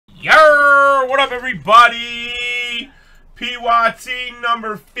up, everybody? PYT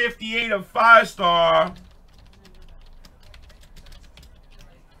number 58 of 5-star.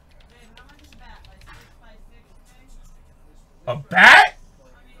 A bat?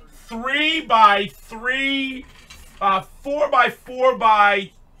 3 by 3, 4 by 4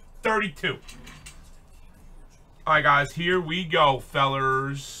 by 32. All right, guys, here we go,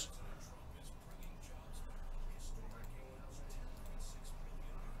 fellers.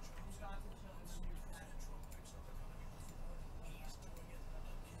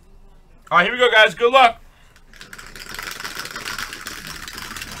 All right, here we go, guys. Good luck.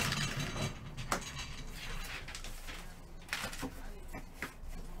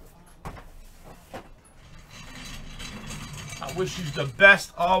 I wish you the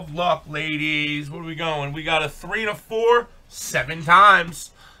best of luck, ladies. What are we going? We got a 3 and a 4, 7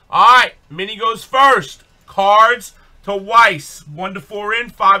 times. All right, Mini goes first. Cards to Weiss. 1 to 4 in,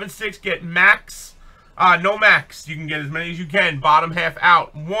 5 and 6 get max. No max. You can get as many as you can. Bottom half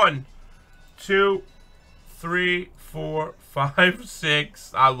out. 1, 2, 3, 4, 5,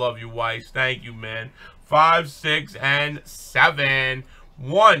 6. I love you, Weiss. Thank you, man. 5, 6, and 7.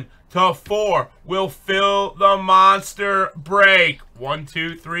 1 to 4 will fill the monster break. 1,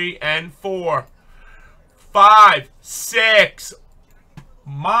 2, 3, and 4. 5, 6.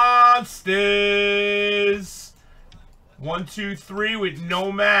 Monsters. 1, 2, 3 with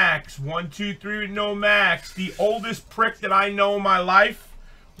no max. 1, 2, 3 with no max. The oldest prick that I know in my life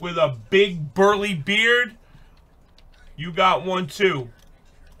with a big burly beard. You got 1, 2.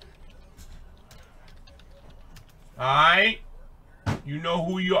 Alright. You know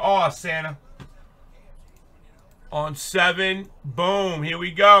who you are, Santa. On 7, boom. Here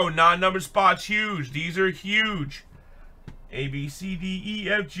we go. Non-numbered spots, huge. These are huge. A, B, C, D, E,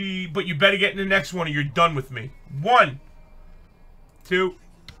 F, G. But you better get in the next one or you're done with me. 1, 2,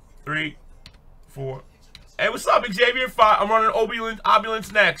 3, 4. Hey, what's up, Xavier? 5. I'm running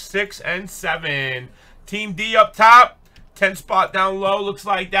Obulence next. 6 and 7. Team D up top. 10 spot down low. Looks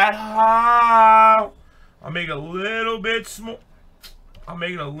like that. I'll make it a little bit small. I'll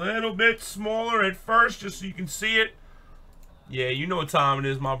make it a little bit smaller at first just so you can see it. Yeah, you know what time it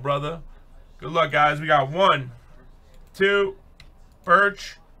is, my brother. Good luck, guys. We got 1, 2,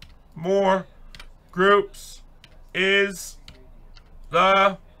 Birch, more, groups, is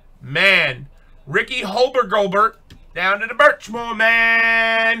the man. Ricky Holbergolbert down to the Birchmore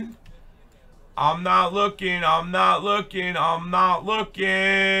man. I'm not looking, I'm not looking, I'm not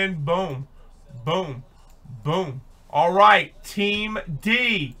looking. Boom, boom, boom. All right, Team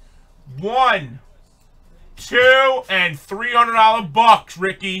D. 1, 2, and $300 bucks,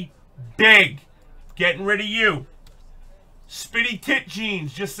 Ricky. Big. Getting rid of you. Spitty Tit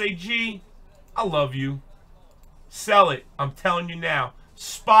Jeans. Just say G. I love you. Sell it. I'm telling you now.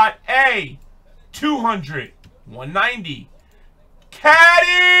 Spot A. 200. 190.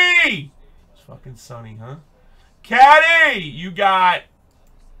 Caddy! It's fucking sunny, huh? Caddy! You got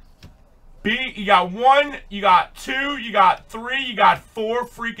B, you got 1, you got 2, you got 3, you got 4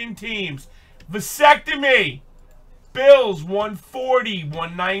 freaking teams. Vasectomy. Bills, 140,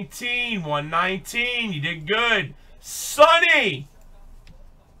 119, 119. You did good. Sonny,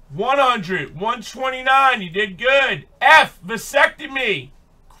 100, 129. You did good. F, vasectomy.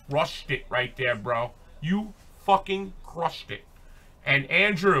 Crushed it right there, bro. You fucking crushed it. And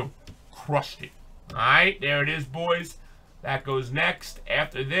Andrew, crushed it. All right, there it is, boys. That goes next.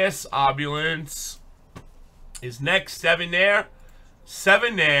 After this, Obulence is next. 7 there,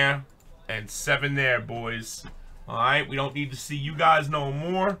 7 there, and 7 there, boys. All right, we don't need to see you guys no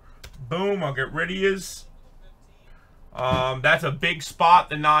more. Boom, I'll get rid of yous. That's a big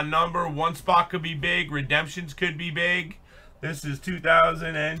spot, the non-number. 1 spot could be big. Redemptions could be big. This is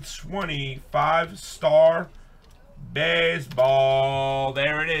 2020 5-star baseball.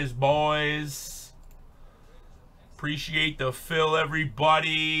 There it is, boys. Appreciate the fill,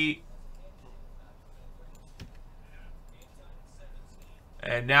 everybody.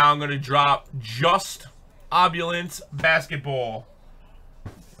 And now I'm going to drop just Obulence basketball.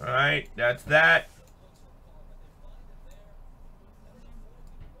 All right, that's that.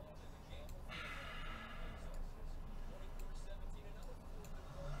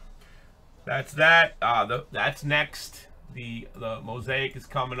 That's that. That's next. The mosaic is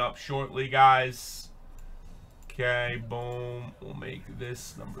coming up shortly, guys. Okay, boom. We'll make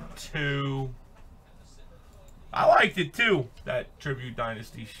this number 2. I liked it too, that Tribute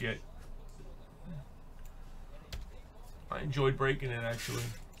Dynasty shit. I enjoyed breaking it, actually.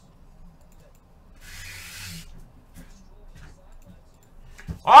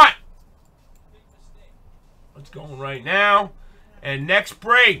 Alright! Let's go right now. And next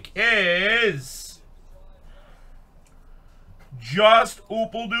break is just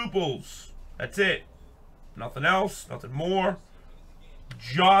Oople Dooples. That's it. Nothing else, nothing more.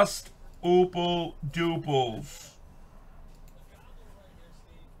 Just Oople Dooples.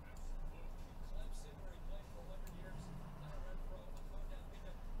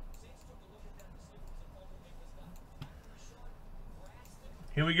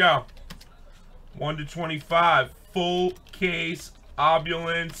 Here we go. 1/25. Full case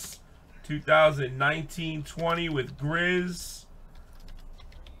Obulence 2019-20 with Grizz.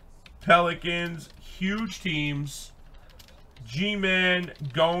 Pelicans. Huge teams. G-Man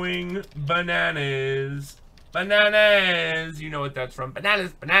going bananas. Bananas. You know what that's from.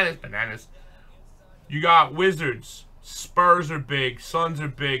 Bananas, bananas, bananas. You got Wizards. Spurs are big. Suns are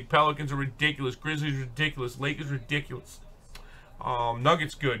big. Pelicans are ridiculous. Grizzlies ridiculous. Lakers ridiculous.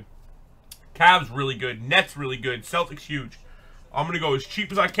 Nuggets good. Cavs really good. Nets really good. Celtics huge. I'm going to go as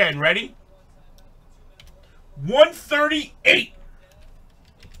cheap as I can. Ready? 138.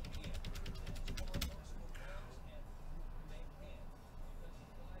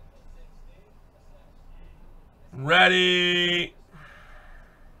 Ready?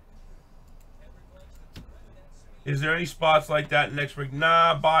 Is there any spots like that next week?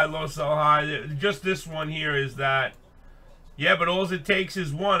 Nah, buy low, sell high. Just this one here is that. Yeah, but all it takes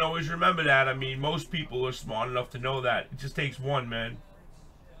is one. Always remember that. I mean, most people are smart enough to know that. It just takes one, man.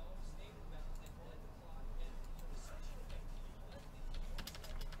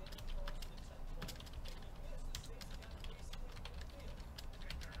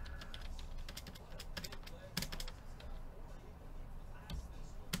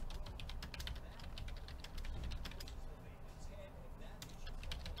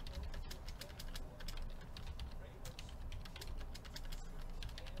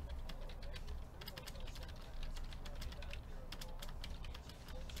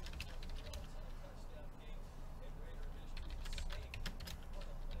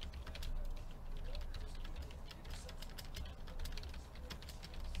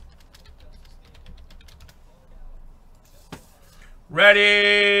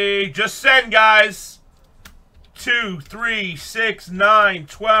 Ready? Just send, guys. 2, 3, 6, 9,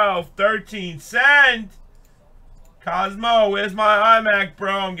 12, 13. Send. Cosmo, where's my iMac,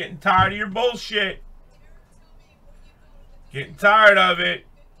 bro? I'm getting tired of your bullshit. Getting tired of it.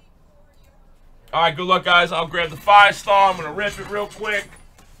 All right, good luck, guys. I'll grab the 5-star. I'm going to rip it real quick.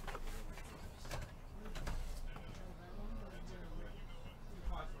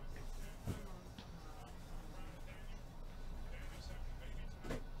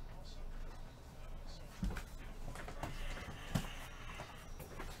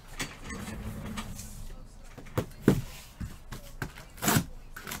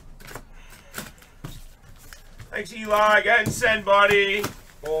 Thanks, Eli. Go ahead and send, buddy.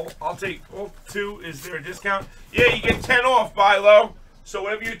 Well, I'll take 2. Is there a discount? Yeah, you get 10 off, buy low. So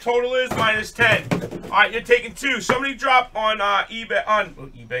whatever your total is, minus 10. All right, you're taking 2. Somebody drop on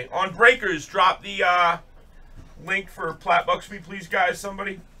eBay on Breakers. Drop the link for Plat Bucks for me, please, guys.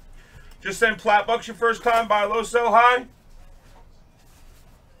 Somebody just send Plat Bucks your first time. Buy low, sell high.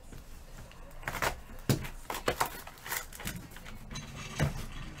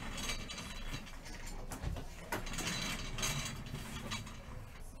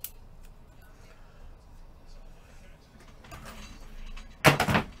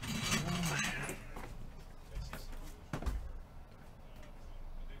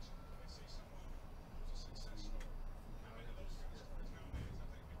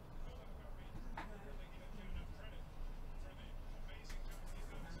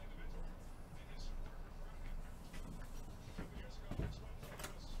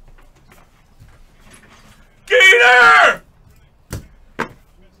 Gator!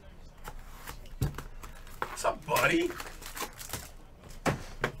 What's up, buddy?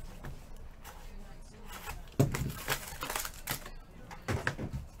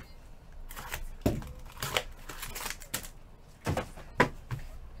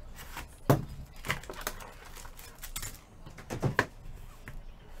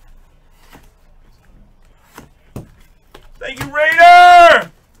 Thank you,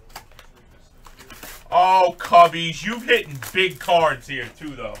 Raider! Oh, Cubbies, you've hitting big cards here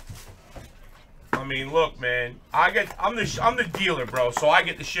too, though. I mean, look, man, I'm the dealer, bro, so I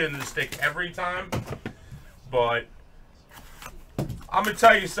get the shit in the stick every time. But I'm gonna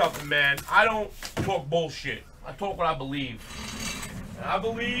tell you something, man. I don't talk bullshit. I talk what I believe. And I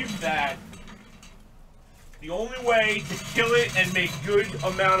believe that the only way to kill it and make good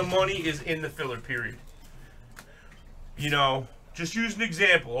amount of money is in the filler period. You know, just use an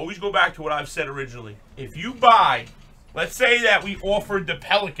example. Always go back to what I've said originally. If you buy Let's say that we offered the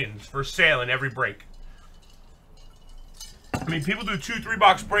Pelicans for sale in every break. I mean, people do 2-3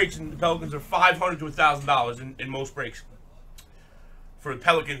 box breaks, and the Pelicans are $500 to $1,000 in most breaks. For the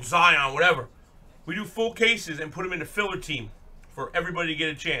Pelicans, Zion, whatever. We do full cases and put them in a filler team for everybody to get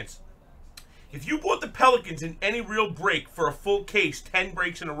a chance. If you bought the Pelicans in any real break for a full case, 10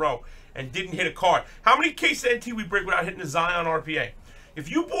 breaks in a row, and didn't hit a card, how many cases of NT we break without hitting a Zion RPA? If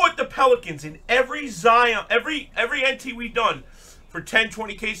you bought the Pelicans in every Zion, every NT we done for 10,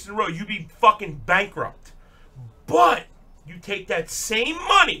 20 cases in a row, you'd be fucking bankrupt. But you take that same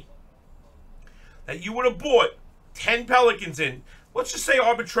money that you would have bought 10 Pelicans in. Let's just say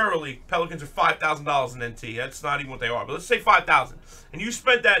arbitrarily Pelicans are $5,000 in NT. That's not even what they are, but let's say $5,000. And you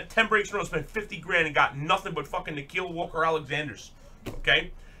spent that 10 breaks in a row, spent 50 grand and got nothing but fucking Nikhil Walker-Alexanders.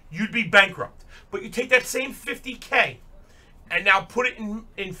 Okay? You'd be bankrupt. But you take that same 50K and now put it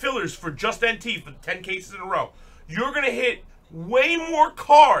in fillers for just NT for 10 cases in a row. You're going to hit way more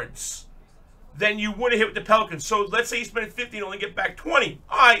cards than you would have hit with the Pelicans. So let's say you spent 50 and only get back 20.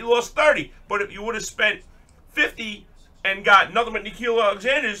 All right, you lost 30. But if you would have spent 50 and got nothing but Nikhil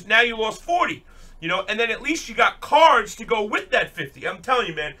Alexanders, now you lost 40. You know, and then at least you got cards to go with that 50. I'm telling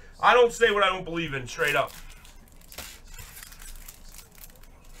you, man, I don't say what I don't believe in, straight up.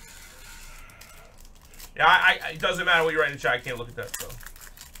 Yeah, it doesn't matter what you write in the chat. I can't look at that, so.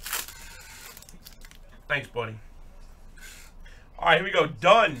 Thanks, buddy. All right, here we go.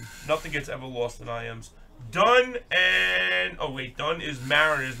 Done. Nothing gets ever lost in IMs. Done and... Oh, wait. Done is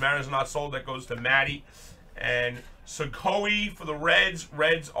Mariners. Mariners are not sold. That goes to Maddie. And Sakoi for the Reds.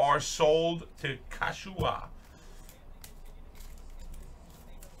 Reds are sold to Kashua.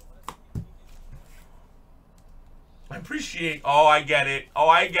 I appreciate... Oh, I get it. Oh,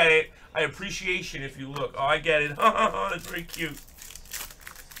 I get it. I appreciation if you look. Oh, I get it. That's very cute.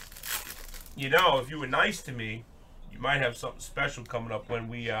 You know, if you were nice to me, you might have something special coming up when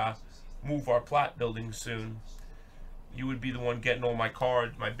we move our plot building soon. You would be the one getting all my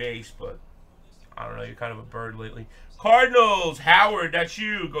cards, my base, but I don't know. You're kind of a bird lately. Cardinals, Howard, that's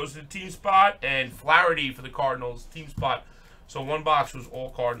you. Goes to the team spot. And Flaherty for the Cardinals, team spot. So one box was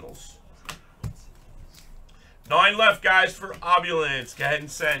all Cardinals. 9 left, guys, for Obulence. Go ahead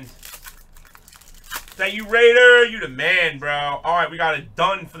and send. Thank you, Raider. You the man, bro. All right, we got it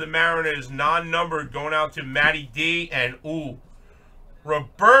done for the Mariners. Non-numbered going out to Matty D. And, ooh,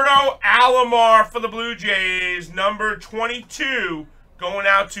 Roberto Alomar for the Blue Jays. Number 22 going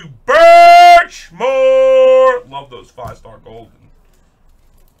out to Birchmore. Love those 5-star golden.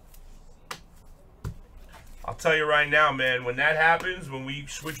 I'll tell you right now, man, when that happens, when we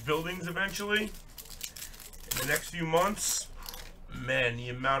switch buildings eventually, in the next few months, man, the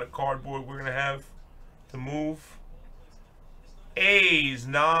amount of cardboard we're going to have to move. A's,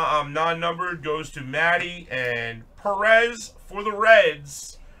 non-numbered, goes to Maddie. And Perez for the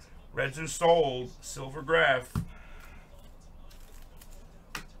Reds. Reds are sold. Silver graph.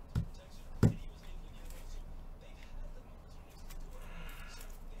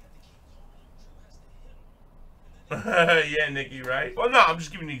 Yeah, Nikki, right? Well, no, I'm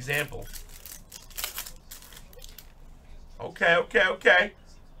just giving you an example. Okay.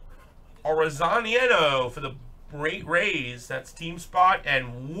 Orizaniano for the Rays. That's team spot.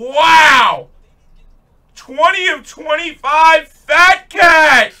 And wow! 20 of 25 Fat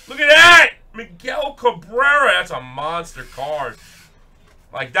Cat! Look at that! Miguel Cabrera. That's a monster card.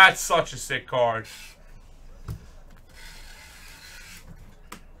 Like, that's such a sick card.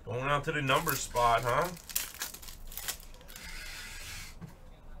 Going out to the number spot, huh?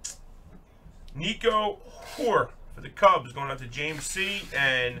 Nico Hoare for the Cubs. Going out to James C.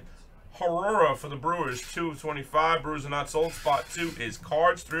 And Aurora for the Brewers, 2 of 25. Brewers are not sold. Spot 2 is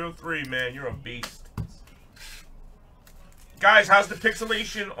Cards 303, man. You're a beast. Guys, how's the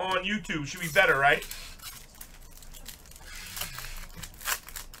pixelation on YouTube? Should be better, right?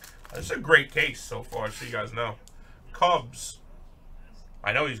 This is a great case so far, so you guys know. Cubs.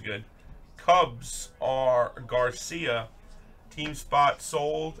 I know he's good. Cubs are Garcia. Team spot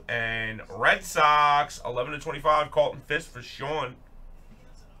sold. And Red Sox, 11 of 25. Carlton Fisk for Sean.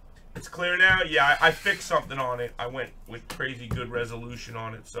 It's clear now? Yeah, I fixed something on it. I went with crazy good resolution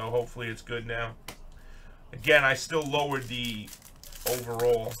on it, so hopefully it's good now. Again, I still lowered the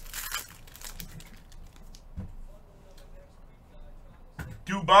overall.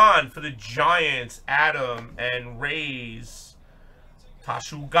 Dubon for the Giants, Adam, and Rays.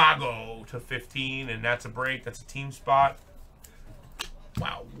 Tashugago to 15, and that's a break. That's a team spot.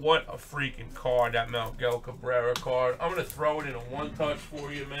 Wow, what a freaking card, that Miguel Cabrera card. I'm going to throw it in a one-touch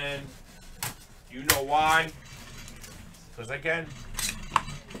for you, man. You know why? Because I can.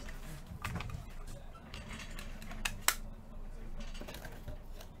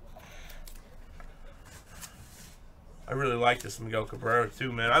 I really like this Miguel Cabrera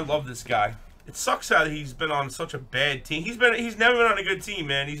too, man. I love this guy. It sucks how he's been on such a bad team. He's never been on a good team,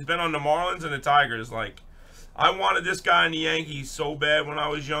 man. He's been on the Marlins and the Tigers. Like, I wanted this guy in the Yankees so bad when I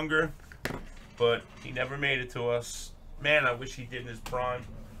was younger, but he never made it to us. Man, I wish he did in his prime.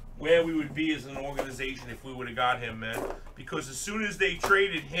 Where we would be as an organization if we would have got him, man. Because as soon as they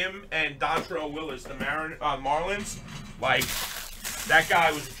traded him and Dontrell Willis, the Marlins, like, that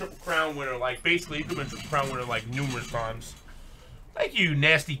guy was a Triple Crown winner. Like, basically, he could have been a Triple Crown winner, like, numerous times. Thank you,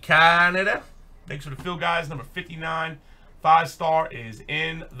 Nasty Canada. Thanks for the fill, guys. Number 59. 5-star is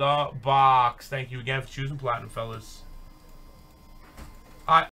in the box. Thank you again for choosing Platinum, fellas.